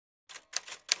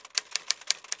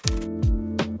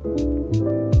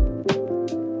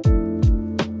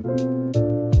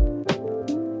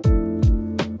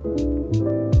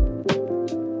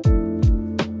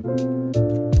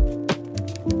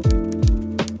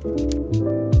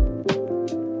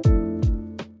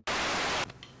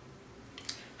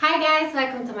guys,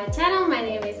 welcome to my channel. My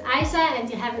name is Aisha and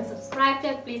you haven't subscribed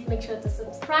yet, please make sure to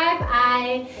subscribe.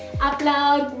 I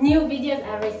upload new videos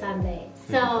every Sunday.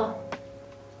 So,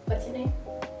 what's your name?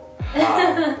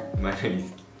 My name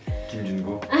is Kim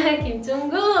Jungu. Kim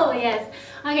Jungu, yes.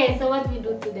 Okay, so what we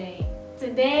do today?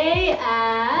 Today,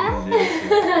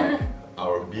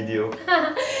 our video.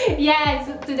 yes,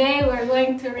 today we're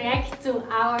going to react to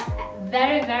our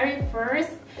very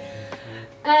first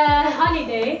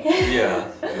holiday. Yeah.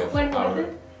 When was it?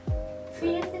 2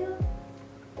 years ago?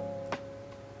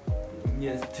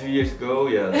 Yes, 2 years ago.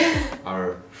 Yes,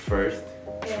 our first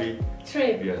trip.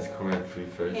 Yes, Korean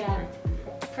trip first. Yeah.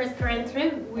 First Korean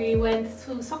trip. We went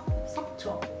to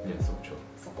Sokcho. Yeah, Sokcho.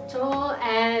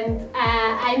 And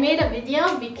I made a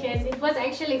video because it was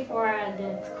actually for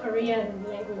the Korean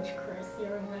language course. You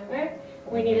remember?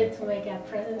 We needed to make a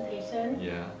presentation.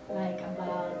 Yeah. Like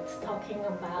talking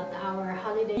about our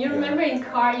holiday. You remember in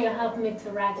car you helped me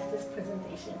to write this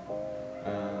presentation.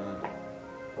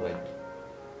 Like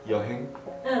여행?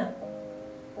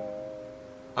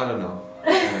 I don't know.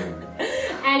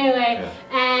 Anyway,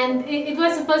 and it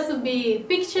was supposed to be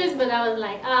pictures, but I was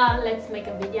like, let's make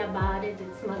a video about it.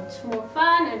 It's much more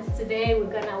fun, and today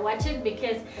we're gonna watch it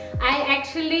because I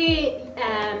actually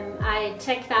I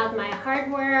checked out my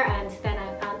hardware and then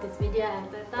I found this video and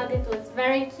I thought it was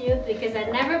very cute because I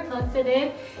never posted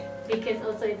it because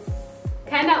also it's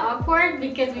kind of awkward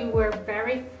because we were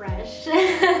very fresh.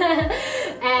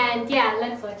 And yeah,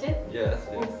 let's watch it. Yes.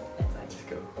 Let's watch it.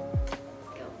 Go.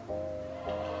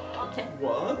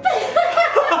 What?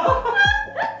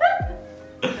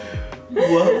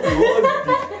 What is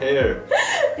this hair?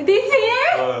 This hair?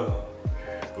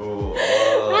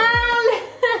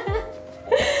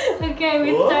 Okay, we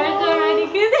start already.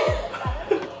 Good.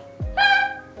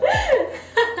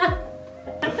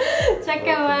 Check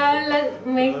it out. Let's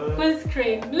make full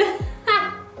screen.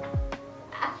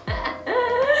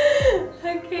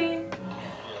 Okay.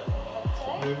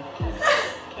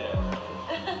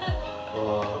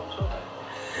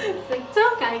 So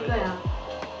cái 거야.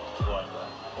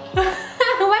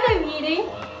 What I'm eating?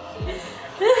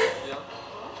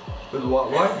 But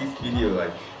why this video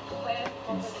like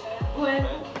What?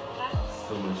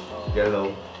 so much yellow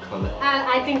color?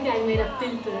 I think I made a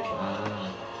filter.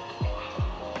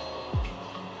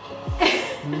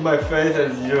 My face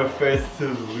and your face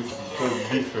too looks so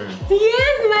different.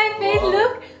 Yes, my face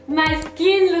my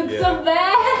skin looks so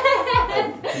bad.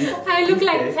 I look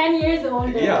like 10 years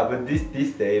older. Yeah, but this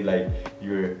day like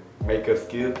your makeup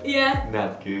skill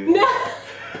not good. No.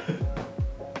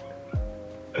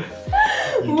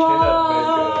 You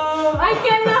Whoa, I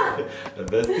cannot.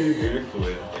 That's still beautiful.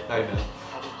 Yeah. I know.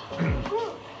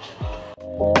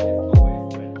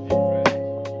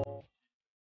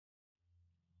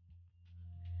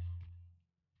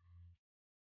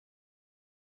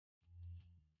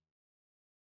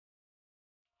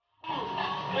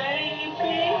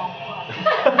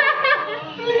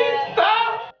 Please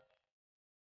stop!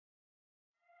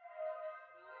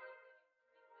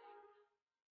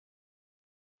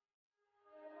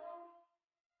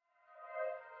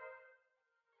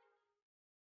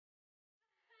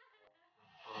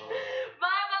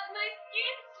 But my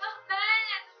skin's so bad.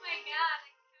 Oh my god,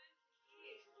 I couldn't see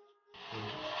it.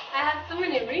 I have so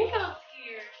many wrinkles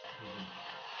here.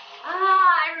 I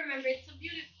remember. It's so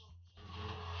beautiful.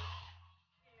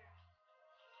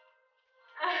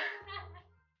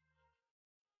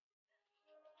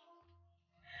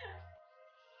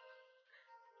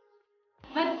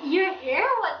 But your hair,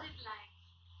 what's it like?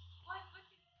 What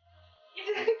it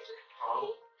looks like? How?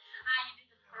 You did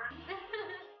the perm.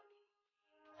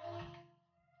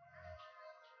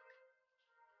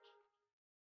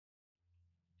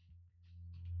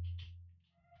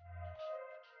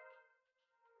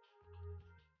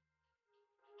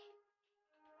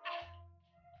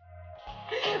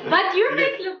 But your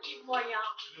face looks more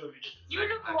young. You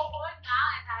look more old now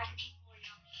and I look more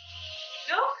young.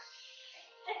 Look!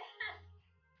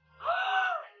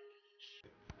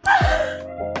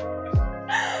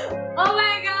 Oh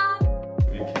my god!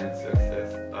 We can success.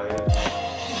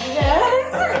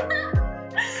 Yes!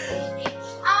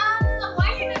 Why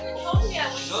you never told me I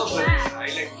was so bad? I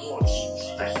like more.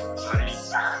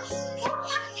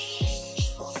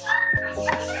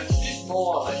 It's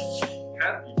more like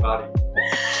happy body.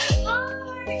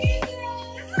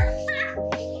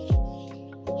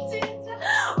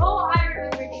 Oh, I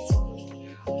remember this one.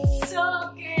 So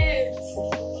good.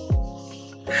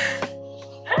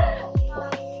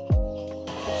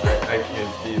 I can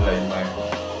see like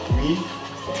me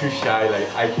too shy. Like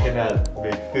I cannot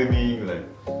make filming like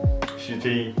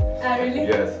shooting. Really?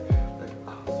 Yes. Like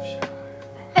so shy.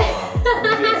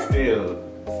 still,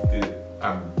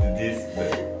 this.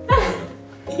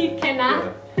 You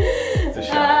cannot. Yeah. So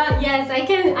shy. Yes, I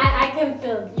can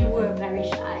feel you were very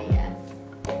shy. Yes.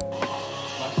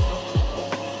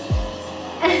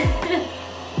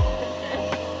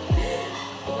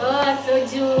 Oh,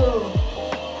 soju.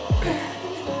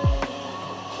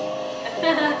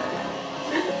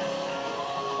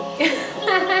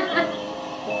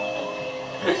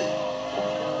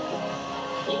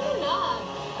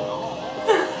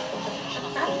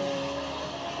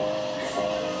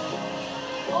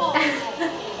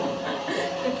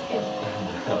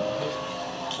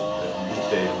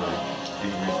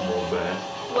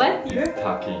 What? He's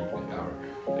talking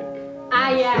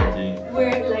our yeah. talking,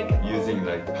 We're like using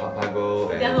like papago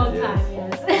and the whole time,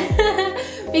 yes.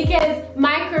 Because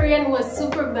my Korean was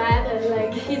super bad and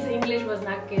like his English was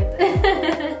not good.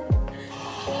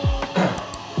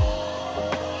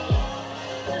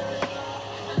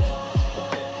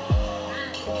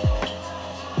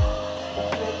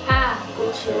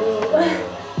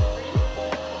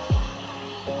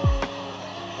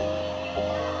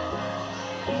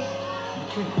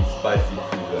 Spicy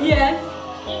too. Yes.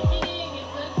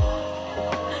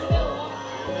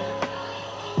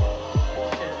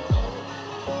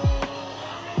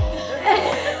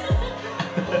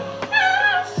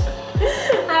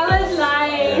 I was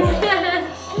lying.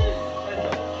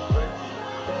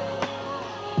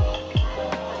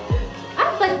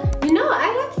 But you know, I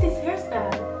like this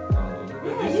hairstyle.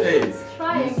 You say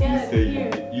try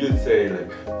again. You say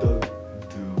like don't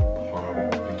do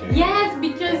harm again. Yes,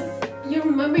 because you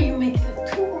remember you make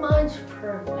too much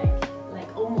perm, like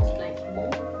almost like me,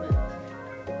 but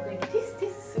like this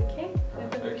is okay.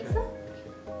 With the pizza.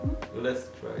 Okay. Let's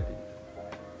try this.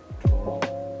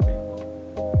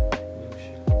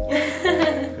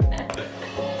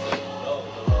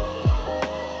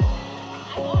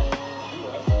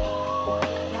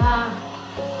 야,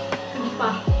 금방.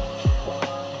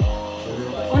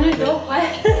 오늘도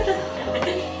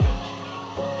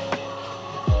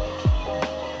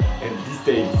And this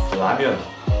day is ramen.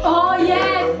 Oh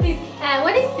yes, this.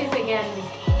 What is this again?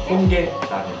 홍게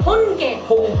라면. 홍게.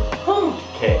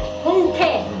 홍게.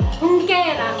 홍게. 홍게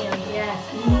라면. Yes.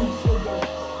 So good.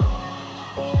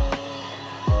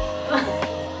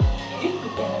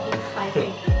 Yeah, it's spicy.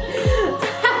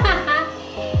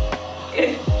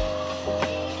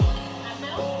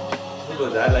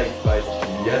 Because I like spicy.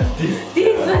 Yes, this.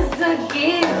 This was so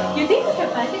good. You think we can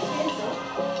find this here so?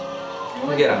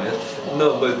 홍게 라면? No,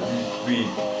 but we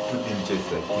put in just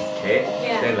like this cake,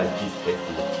 Yeah. then like this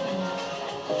tasty.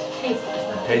 Taste.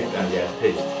 Taste, yeah,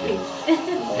 taste. Yes.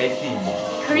 Tasty.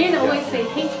 Korean Yeah. always say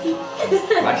tasty.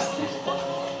 맛있지.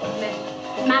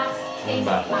 맛. Taste.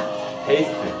 맛. 맛.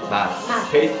 Taste, 맛.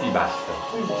 맛. Tasty 맛있어.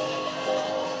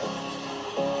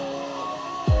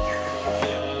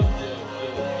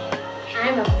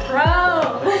 I'm a pro.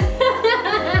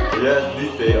 Yes,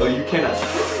 this day. Oh, you cannot.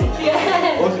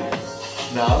 Yes. Also,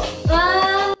 now.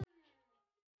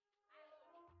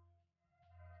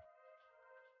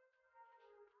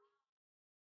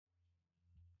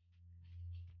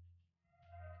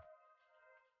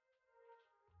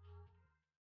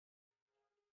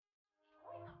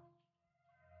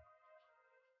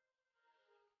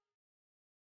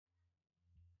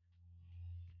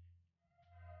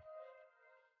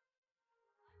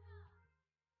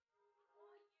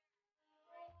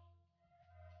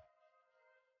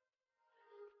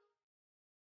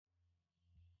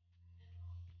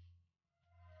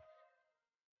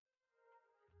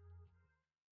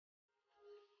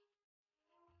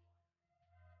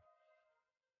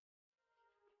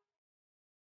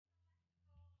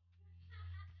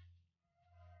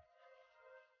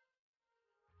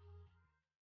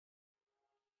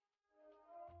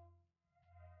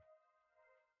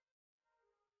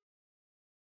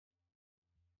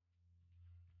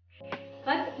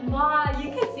 But wow,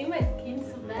 you can see my skin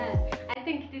so bad. I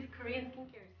think this Korean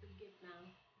skincare is so good now.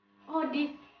 Oh, this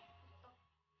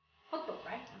hot dog,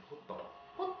 right? 호떡.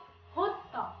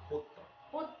 Hot dog. 호떡.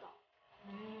 Hot dog.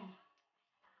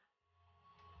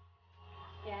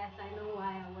 Yes, I know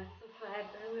why I was so fat.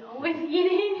 I was always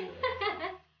eating.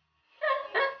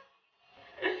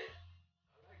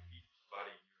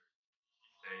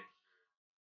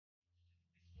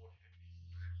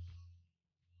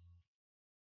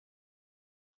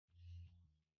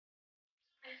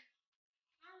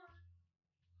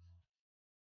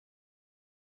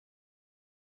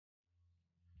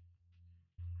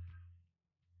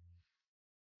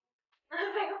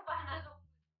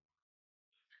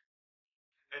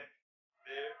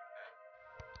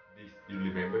 This, you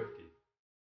remember this?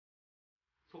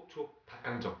 속초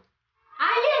닭강정.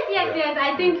 Ah, yes, yes, yes.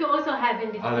 I think you also have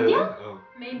in this Ah, video. really? Oh.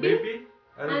 Maybe. Maybe?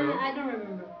 I don't know. I don't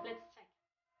remember. Let's check.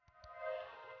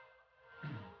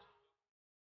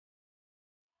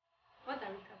 What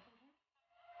are we talking here?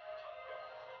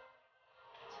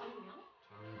 청명?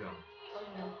 정경.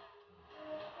 청명.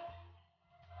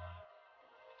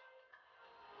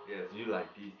 Yes, you like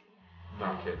this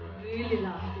market, I right? really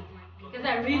love this market because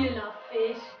I really love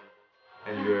fish.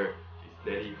 And your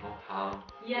steady hometown.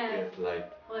 Yes. Yes, like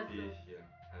Also. this, yeah.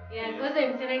 Yes, Fish. also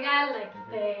in Senegal, like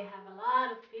they have a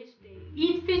lot of fish. They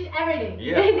eat fish every day.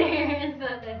 Yeah. there, so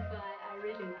that's why I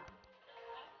really love.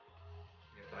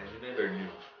 Yes, I remember you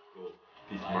go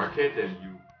this market and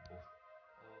you. Oh,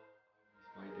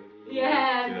 my daddy.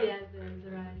 Yes, Yeah. yes, that's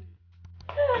right.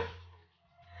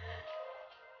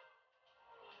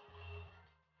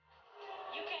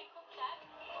 You can cook that.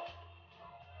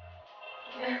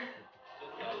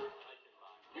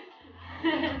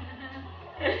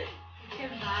 You can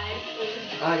buy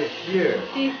food. Ah, yes, here.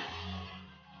 This.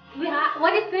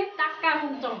 What is it?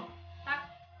 닭강정.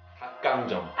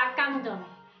 닭강정. 닭강정.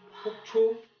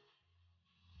 속초.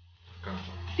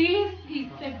 닭강정. This is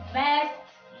the best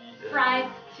Yeah. fried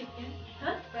chicken.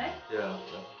 Huh? Right? Yeah.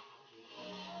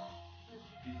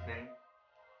 This name.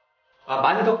 Ah,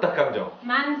 만석 닭강정.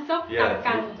 만석 Yes.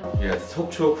 닭강정. Yes.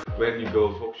 속초. When you go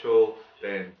속초,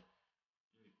 then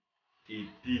eat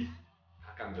this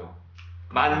닭강정.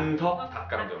 만석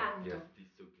닭강정. 닭강정. Yes, this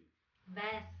so good.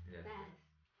 Best, Yes.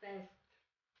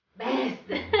 best.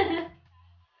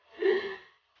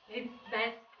 It's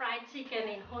best fried chicken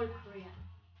in whole Korea.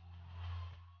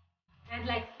 And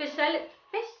like speciality.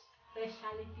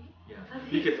 Yeah.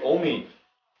 Because only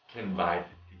can buy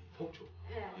this 속초.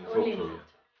 Yeah, In only. 속초.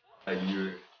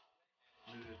 You're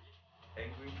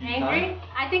angry? Angry?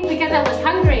 I think because I was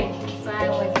hungry. So I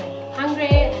was like hungry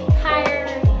and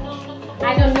tired.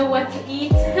 I don't know what to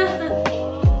eat.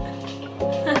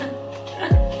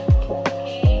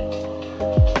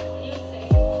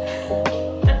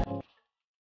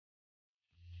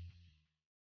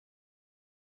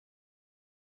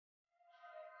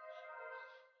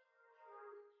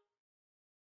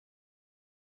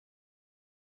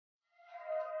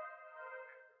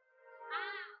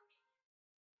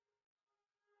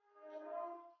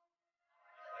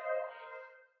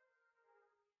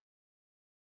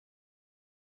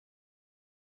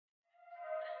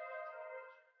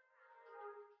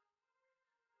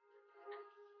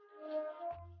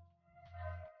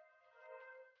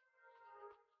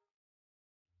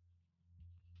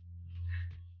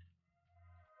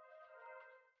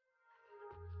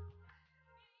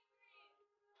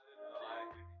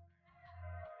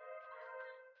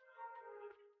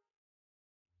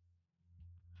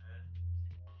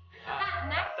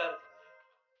 Next.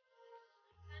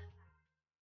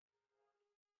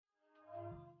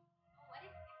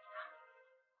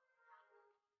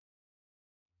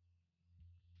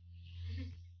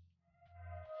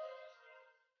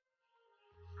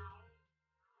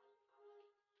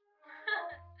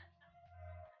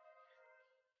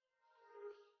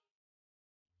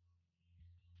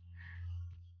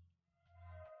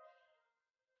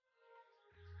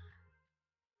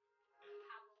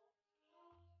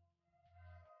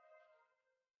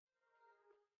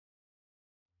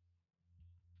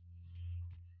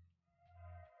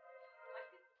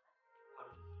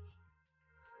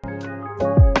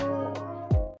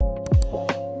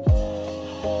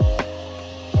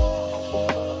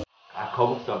 Ah,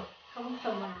 거북선.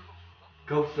 거북선만.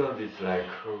 거북선 is like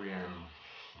Korean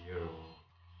hero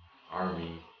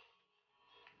army.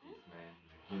 This man,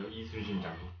 you know, 이순신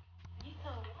장군.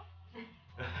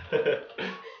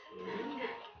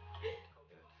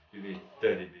 You need to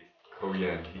study this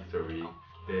Korean history.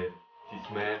 That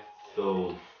this man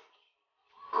so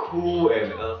cool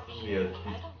and awesome as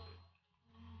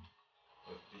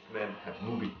this man have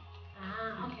movie.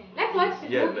 Ah, okay. Let's watch the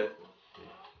Yeah, movie. let's watch it.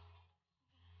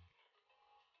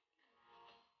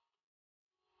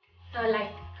 So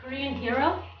like Korean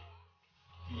hero.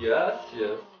 Yes,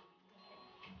 yes.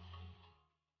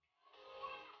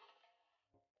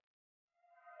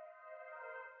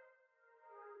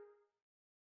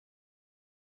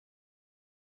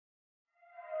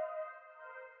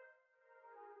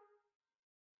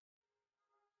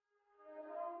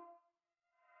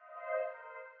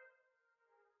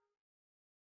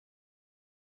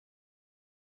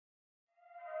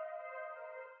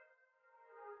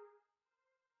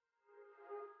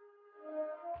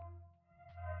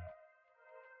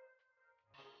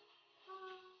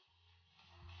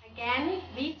 Again,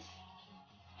 beach.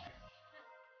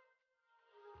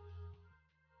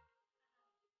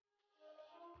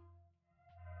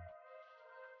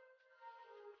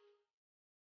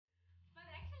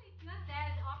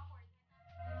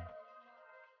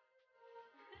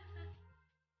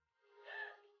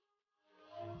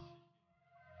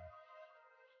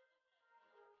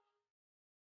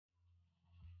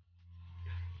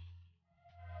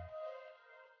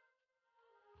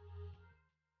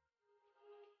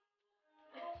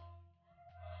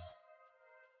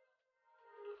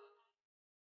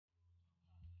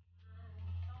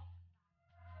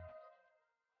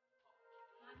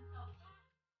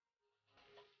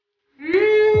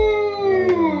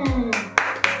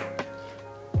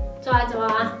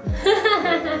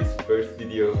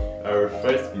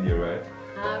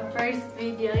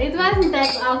 it wasn't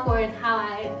that awkward how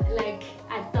I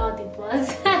thought it was.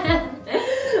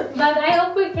 But I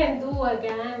hope we can do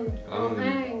again.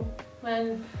 Okay.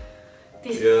 When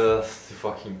this yes,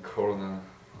 fucking Corona.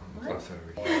 Oh,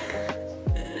 sorry.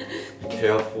 Be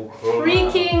careful, Corona.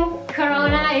 Freaking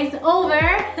Corona is over.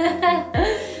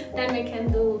 Then we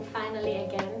can do finally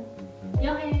again.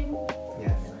 여행.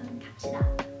 Yes. 갑시다.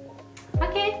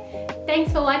 Okay.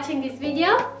 Thanks for watching this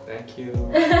video. Thank you.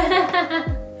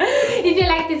 If you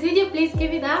like this video, please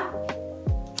give it a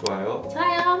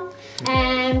좋아요.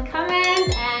 and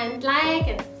comment and like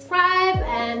and subscribe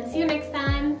and see you next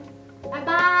time. Bye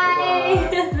bye.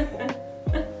 Bye-bye.